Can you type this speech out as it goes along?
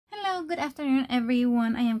Good afternoon,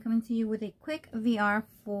 everyone. I am coming to you with a quick VR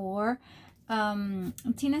for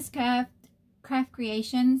Tina's craft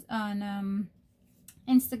creations on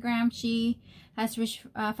Instagram. She has reached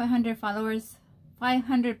 500 followers,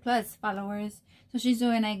 500 plus followers. So she's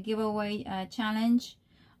doing a giveaway challenge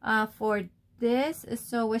for this.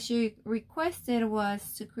 So what she requested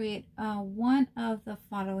was to create one of the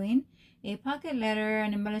following: a pocket letter,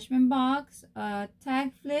 an embellishment box, a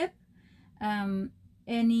tag flip.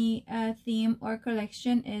 Any theme or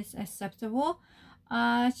collection is acceptable.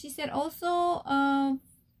 She said also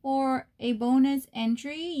for a bonus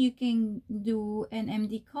entry, you can do an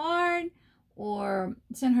MD card or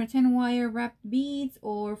send her 10 wire wrapped beads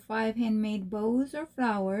or 5 handmade bows or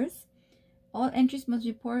flowers. All entries must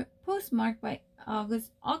be postmarked by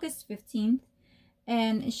August 15th,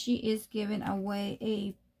 and she is giving away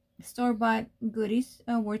a store-bought goodies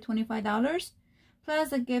worth $25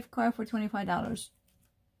 plus a gift card for $25.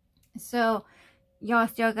 So y'all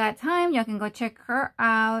still got time. Y'all can go check her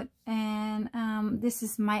out. And this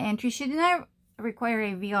is my entry. She did not require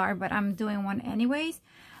a VR, but I'm doing one anyways.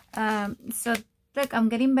 So look, I'm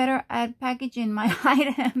getting better at packaging my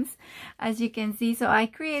items, as you can see. So I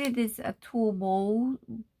created this tool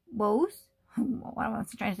bows. What am I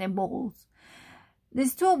trying to say? Bowls.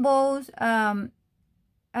 These tool bowls. I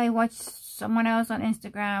watched someone else on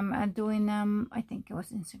Instagram doing them. I think it was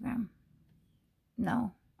Instagram.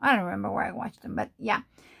 No, I don't remember where I watched them, but yeah.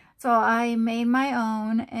 So I made my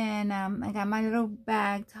own, and I got my little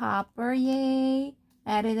bag topper. Yay!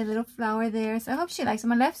 Added a little flower there. So I hope she likes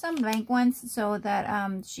them. I left some blank ones so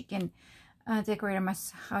that she can decorate them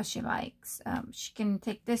as how she likes. She can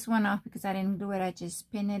take this one off because I didn't do it. I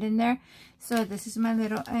just pinned it in there. So this is my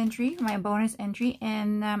little entry, my bonus entry.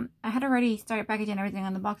 And I had already started packaging everything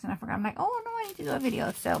on the box, and I forgot. I'm like, oh no, I need to do a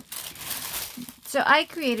video. So I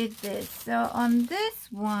created this. So on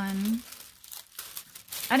this one,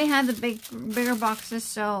 I didn't have the bigger boxes,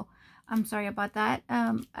 so I'm sorry about that.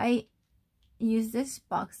 I used this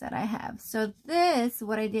box that I have. So this,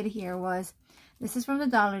 what I did here was, this is from the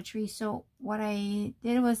Dollar Tree. So what I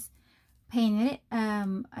did was painted it.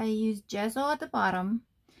 I used gesso at the bottom,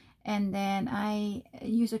 and then I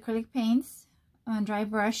used acrylic paints, dry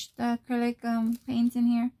brushed the acrylic paints in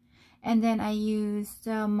here, and then I used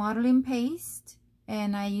modeling paste,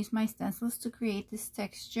 and I used my stencils to create this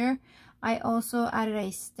texture. I also added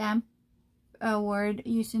a stamp word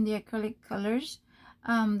using the acrylic colors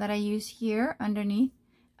that I use here underneath.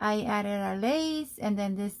 I added a lace, and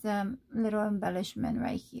then this little embellishment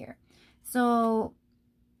right here. So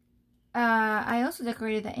I also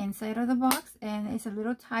decorated the inside of the box, and it's a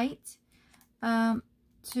little tight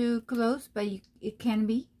to close, but it can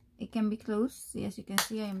be closed. See, as you can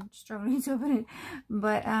see, I'm struggling to open it.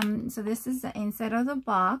 But so this is the inside of the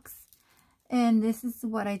box, and this is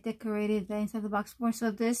what I decorated the inside of the box for. So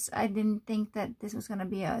this, I didn't think that this was gonna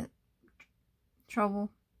be a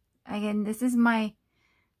trouble. Again, this is like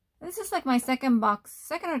my second or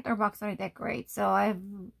third box that I decorate. So I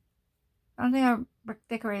don't think I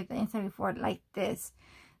decorated the inside before like this.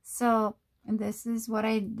 So this is what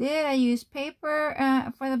I did. I used paper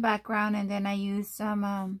for the background, and then I used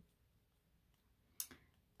some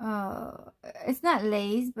it's not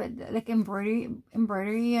lace, but like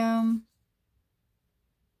embroidery I'm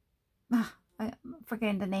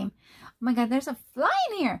forgetting the name. Oh my god, there's a fly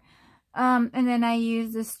in here. And then I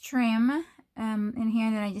use this trim in here,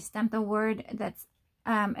 and then I just stamped the word that's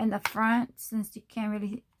in the front, since you can't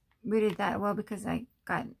really read it that well because I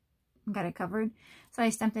got it covered. So I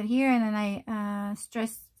stamped it here, and then I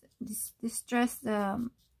distressed the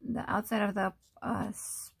outside of the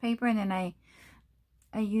paper, and then I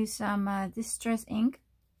use some distress ink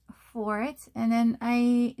for it. And then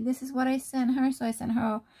this is what I sent her. So I sent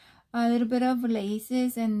her a little bit of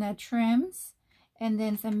laces and trims, and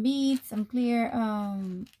then some beads, some clear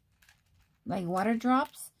like water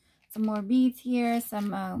drops, some more beads here,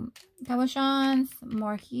 some cabochons,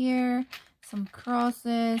 more here, some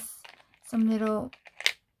crosses, some little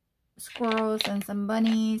squirrels and some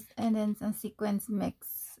bunnies, and then some sequins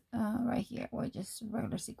mix right here, or just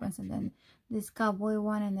regular sequins, and then this cowboy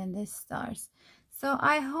one, and then this stars. So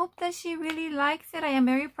I hope that she really likes it. I am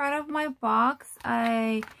very proud of my box.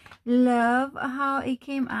 I love how it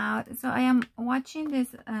came out. So I am watching this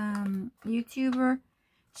YouTuber.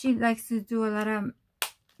 She likes to do a lot of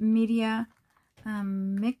media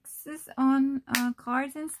mixes on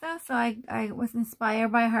cards and stuff. So I was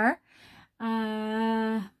inspired by her.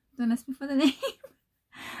 Don't ask me for the name.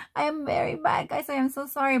 I am very bad, guys. I am so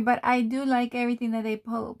sorry, but I do like everything that they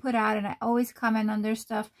put out, and I always comment on their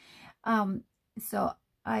stuff. So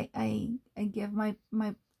I give my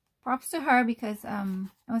props to her because I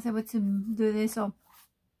was able to do this. So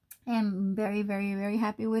I'm very, very, very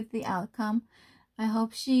happy with the outcome. I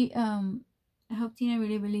hope I hope Tina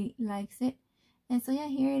really likes it. And so yeah,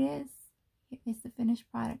 here it is. Here is the finished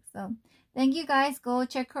product. So thank you guys. Go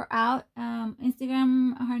check her out.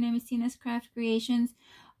 Instagram, her name is Tina's Craft Creations.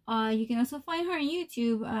 You can also find her on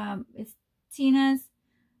YouTube. It's Tina's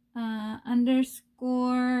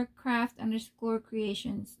underscore craft underscore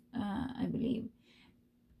creations, I believe.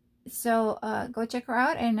 So go check her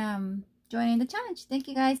out and join in the challenge. Thank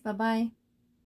you guys. Bye bye.